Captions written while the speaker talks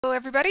Hello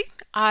everybody,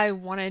 I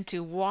wanted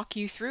to walk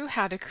you through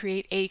how to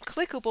create a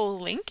clickable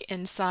link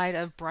inside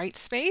of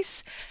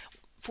Brightspace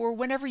for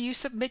whenever you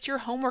submit your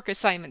homework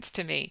assignments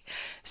to me.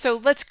 So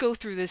let's go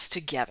through this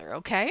together,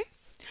 okay?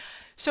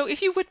 So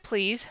if you would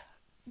please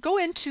go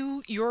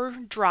into your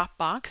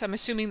Dropbox. I'm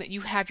assuming that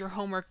you have your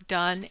homework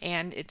done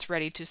and it's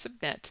ready to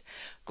submit.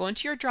 Go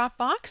into your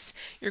Dropbox,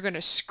 you're going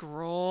to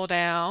scroll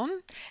down,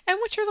 and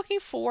what you're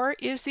looking for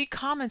is the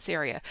comments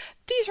area.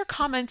 These are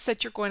comments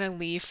that you're going to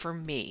leave for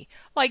me.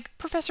 Like,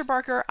 Professor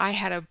Barker, I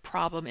had a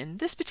problem in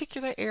this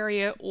particular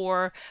area,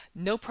 or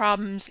no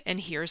problems,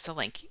 and here's the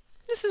link.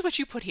 This is what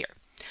you put here.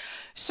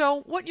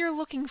 So what you're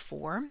looking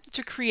for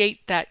to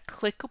create that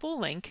clickable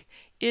link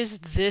is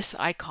this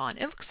icon.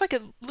 It looks like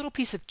a little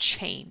piece of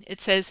chain. It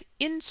says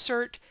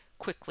Insert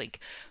Quick Link.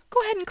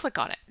 Go ahead and click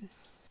on it.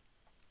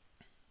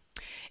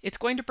 It's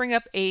going to bring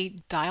up a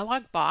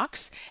dialog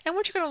box, and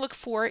what you're going to look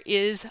for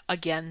is,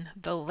 again,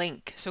 the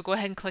link. So go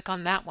ahead and click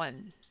on that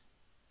one.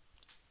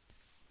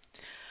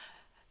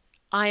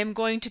 I am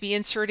going to be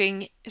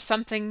inserting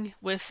something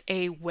with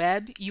a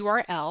web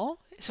URL.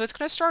 So it's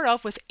going to start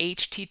off with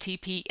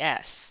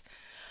HTTPS.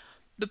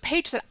 The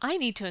page that I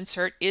need to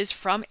insert is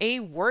from a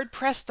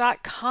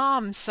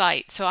WordPress.com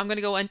site. So I'm going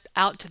to go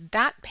out to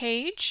that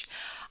page.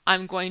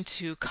 I'm going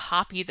to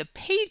copy the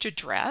page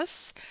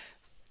address.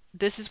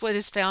 This is what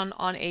is found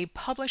on a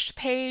published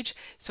page.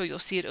 So you'll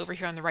see it over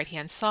here on the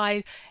right-hand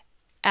side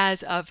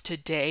as of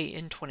today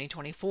in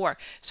 2024.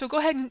 So go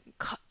ahead and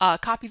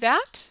copy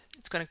that.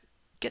 It's going to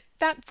get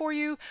that for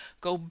you.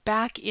 Go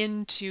back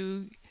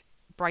into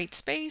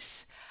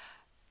Brightspace,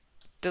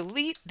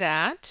 delete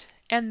that,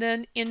 and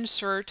then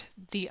insert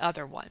the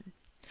other one.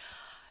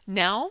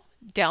 Now,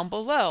 down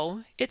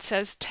below, it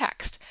says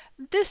text.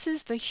 This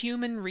is the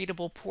human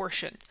readable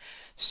portion.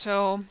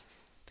 So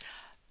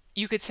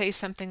you could say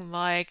something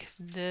like,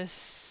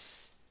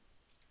 this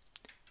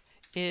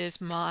is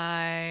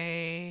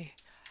my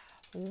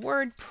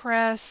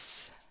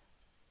WordPress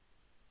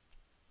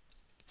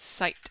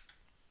site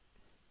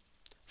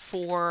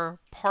for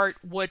part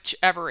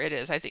whichever it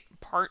is. I think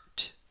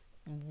part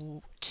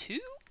 2?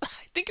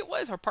 I think it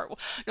was, or part 1.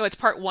 No, it's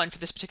part 1 for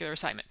this particular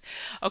assignment.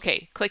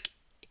 Okay, click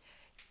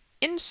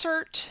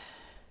Insert,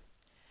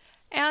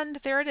 and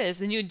there it is.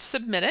 Then you'd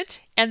submit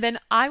it, and then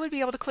I would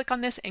be able to click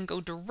on this and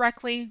go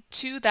directly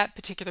to that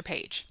particular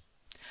page.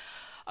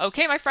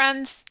 Okay, my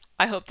friends,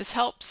 I hope this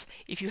helps.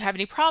 If you have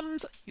any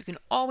problems, you can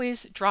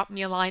always drop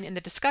me a line in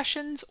the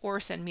discussions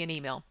or send me an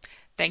email.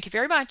 Thank you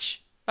very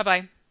much.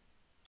 Bye-bye.